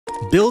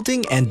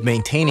Building and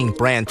maintaining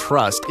brand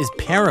trust is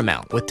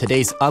paramount with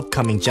today's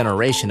upcoming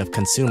generation of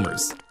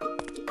consumers.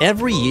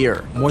 Every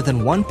year, more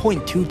than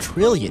 $1.2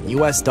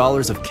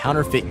 trillion of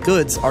counterfeit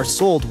goods are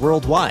sold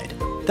worldwide.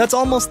 That's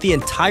almost the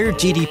entire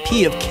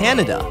GDP of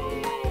Canada.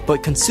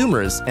 But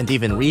consumers, and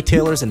even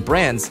retailers and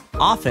brands,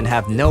 often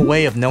have no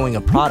way of knowing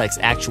a product's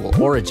actual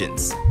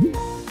origins.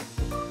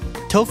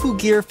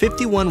 Tofugear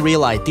 51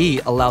 Real ID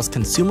allows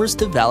consumers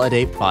to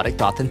validate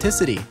product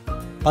authenticity.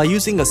 By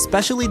using a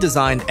specially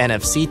designed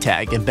NFC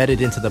tag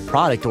embedded into the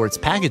product or its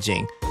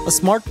packaging, a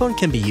smartphone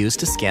can be used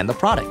to scan the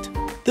product.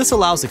 This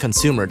allows the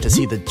consumer to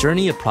see the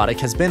journey a product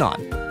has been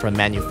on, from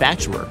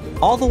manufacturer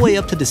all the way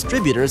up to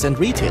distributors and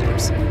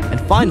retailers, and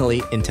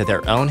finally into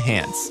their own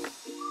hands.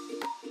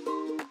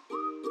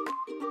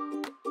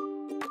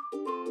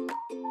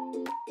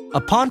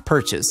 Upon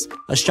purchase,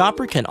 a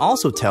shopper can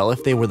also tell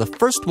if they were the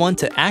first one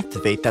to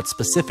activate that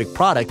specific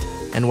product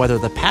and whether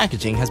the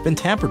packaging has been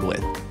tampered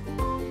with.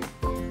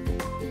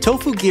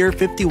 Tofugear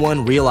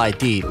 51 Real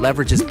ID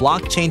leverages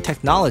blockchain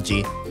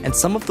technology and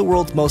some of the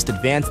world's most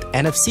advanced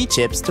NFC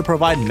chips to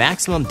provide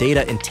maximum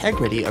data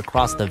integrity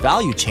across the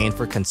value chain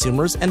for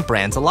consumers and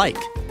brands alike.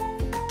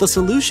 The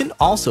solution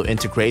also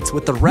integrates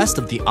with the rest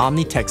of the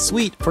OmniTech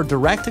suite for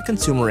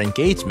direct-to-consumer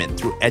engagement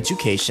through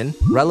education,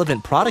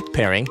 relevant product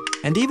pairing,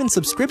 and even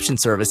subscription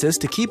services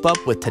to keep up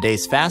with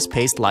today's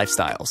fast-paced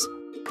lifestyles.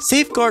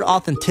 Safeguard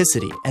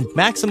authenticity and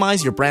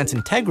maximize your brand's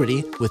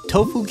integrity with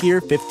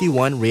Tofugear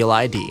 51 Real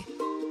ID.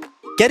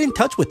 Get in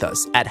touch with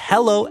us at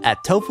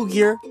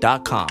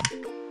hello@tofugear.com.